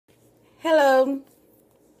Hello.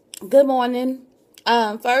 Good morning.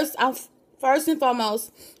 First and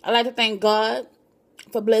foremost, I'd like to thank God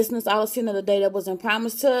for blessing us all seeing the day that wasn't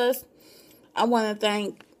promised to us. I want to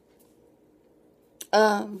thank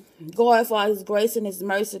God for His grace and His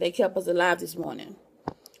mercy that kept us alive this morning.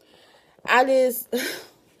 The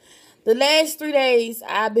last 3 days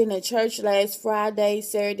I've been in church last Friday,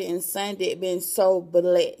 Saturday, and Sunday. Been so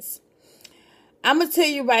blessed. I'm gonna tell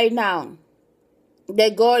you right now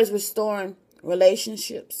that God is restoring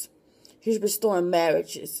relationships. He's restoring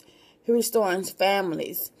marriages. He's restoring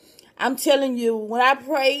families. I'm telling you, when I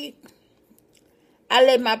prayed, I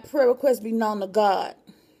let my prayer requests be known to God.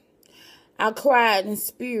 I cried in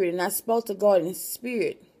spirit and I spoke to God in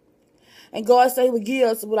spirit. And God said He would give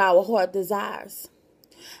us what our heart desires.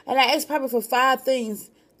 And I asked probably for 5 things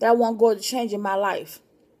that I want God to change in my life.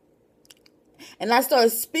 And I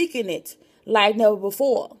started speaking it like never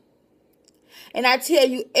before. And I tell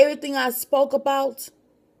you, everything I spoke about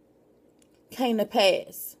came to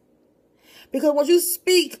pass. Because when you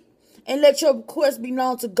speak and let your requests be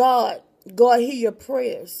known to God, God hear your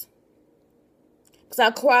prayers. Because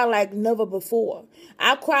I cried like never before.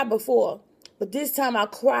 I cried before, but this time I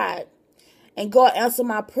cried. And God answered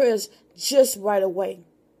my prayers just right away.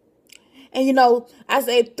 And you know, I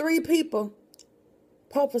said 3 people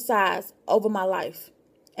prophesied over my life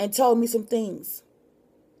and told me some things.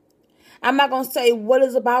 I'm not going to say what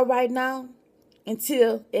it's about right now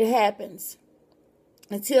until it happens.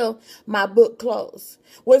 Until my book closed.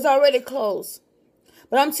 Well, it's already closed.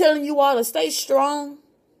 But I'm telling you all to stay strong,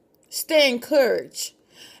 stay encouraged,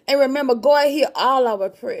 and remember, God hear all our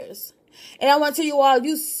prayers. And I want to tell you all,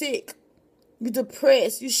 you sick, you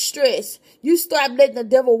depressed, you stressed, you start letting the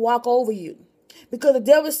devil walk over you. Because the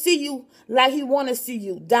devil see you like he want to see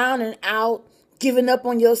you, down and out, giving up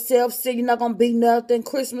on yourself, saying you're not going to be nothing,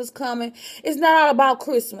 Christmas coming. It's not all about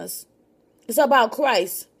Christmas. It's about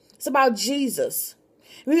Christ. It's about Jesus.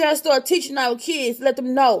 We got to start teaching our kids, let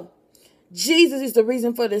them know Jesus is the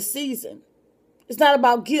reason for this season. It's not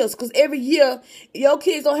about gifts, because every year your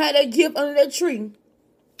kids don't have that gift under their tree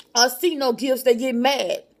or see no gifts, they get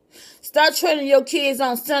mad. Start training your kids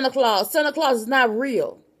on Santa Claus. Santa Claus is not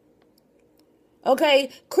real. Okay,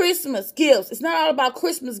 Christmas gifts. It's not all about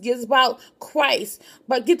Christmas gifts. It's about Christ.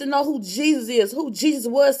 But get to know who Jesus is, who Jesus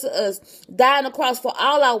was to us, dying on the cross for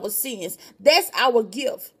all our sins. That's our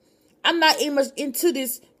gift. I'm not even much into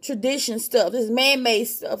this tradition stuff, this man-made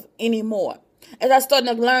stuff anymore. As I started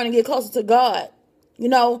to learn and get closer to God. You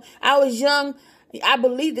know, I was young. I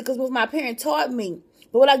believed it because what my parents taught me.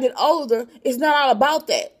 But when I get older, it's not all about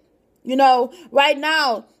that. You know, right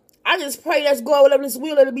now, I just pray that's God, whatever His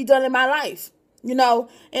will, let it be done in my life. You know,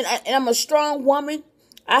 and I'm a strong woman.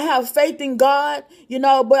 I have faith in God, you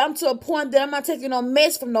know, but I'm to a point that I'm not taking no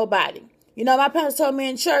mess from nobody. You know, my parents told me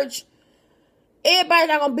in church, everybody's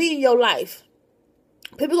not going to be in your life.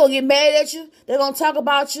 People going to get mad at you. They're going to talk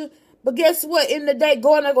about you. But guess what? In the day,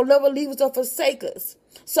 God not going to never leave us or forsake us.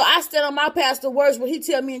 So I stand on my pastor's words when he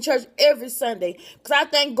tell me in church every Sunday. Because I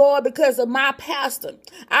thank God because of my pastor.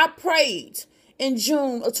 I prayed in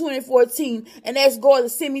June of 2014 and asked God to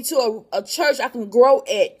send me to a church I can grow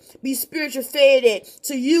at, be spiritually fed at,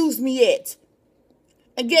 to use me at.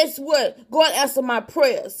 And guess what? God answered my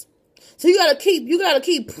prayers. So you gotta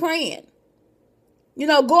keep praying. You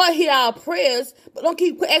know, God hear our prayers, but don't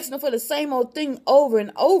keep asking for the same old thing over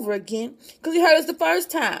and over again, because He heard us the first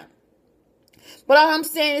time. But all I'm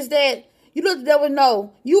saying is that you let the devil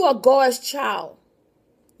know you are God's child.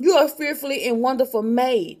 You are fearfully and wonderfully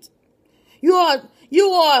made. You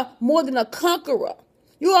are more than a conqueror.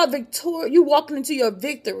 You are victorious. You walking into your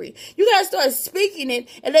victory. You gotta start speaking it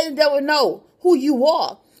and letting the devil know who you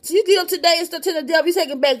are. So you get up today and start telling the devil you're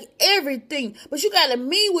taking back everything, but you gotta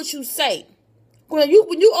mean what you say. When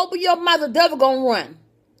you open your mouth, the devil gonna run.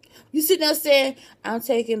 You sit there saying, I'm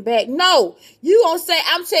taking back. No, you gonna say,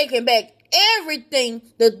 I'm taking back everything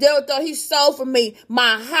the devil thought he stole from me.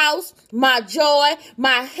 My house, my joy,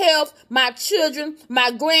 my health, my children,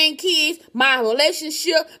 my grandkids, my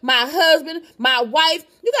relationship, my husband, my wife.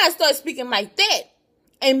 You gotta start speaking like that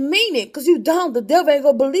and mean it, because you don't. The devil ain't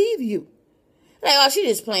gonna believe you. Like, oh, she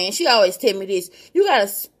just playing. She always tell me this. You gotta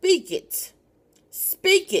speak it.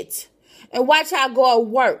 Speak it. And watch how God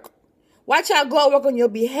work. Watch how God work on your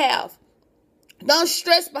behalf. Don't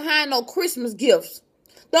stress behind no Christmas gifts.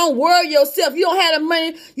 Don't worry yourself. You don't have the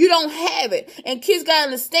money. You don't have it. And kids got to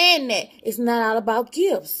understand that. It's not all about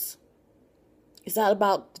gifts. It's all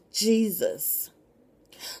about Jesus.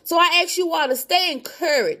 So I ask you all to stay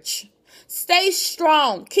encouraged. Stay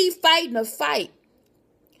strong. Keep fighting the fight.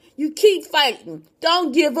 You keep fighting.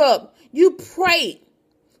 Don't give up. You pray.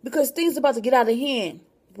 Because things are about to get out of hand.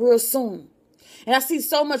 real soon. And I see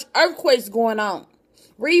so much earthquakes going on.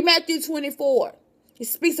 Read Matthew 24. It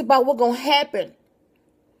speaks about what's going to happen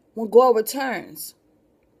when God returns.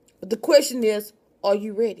 But the question is, are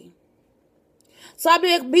you ready? So I'll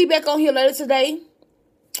be back on here later today.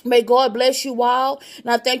 May God bless you all. And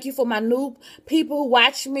I thank you for my new people who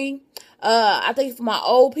watch me. I thank you for my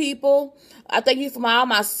old people. I thank you for all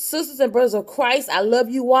my sisters and brothers of Christ. I love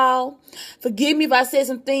you all. Forgive me if I said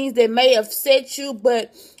some things that may upset you,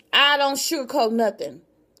 but I don't sugarcoat nothing.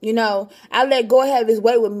 You know, I let God have his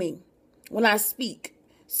way with me when I speak.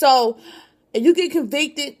 So if you get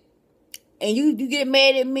convicted and you get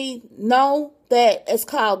mad at me, know that it's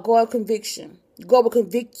called God conviction. God will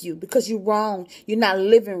convict you because you're wrong. You're not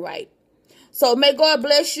living right. So may God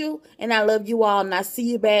bless you, and I love you all, and I see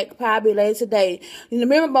you back probably later today. You know,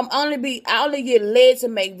 remember, I only get led to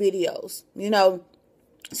make videos. You know,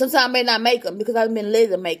 sometimes I may not make them because I've been led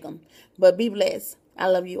to make them. But be blessed. I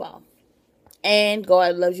love you all, and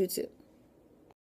God loves you too.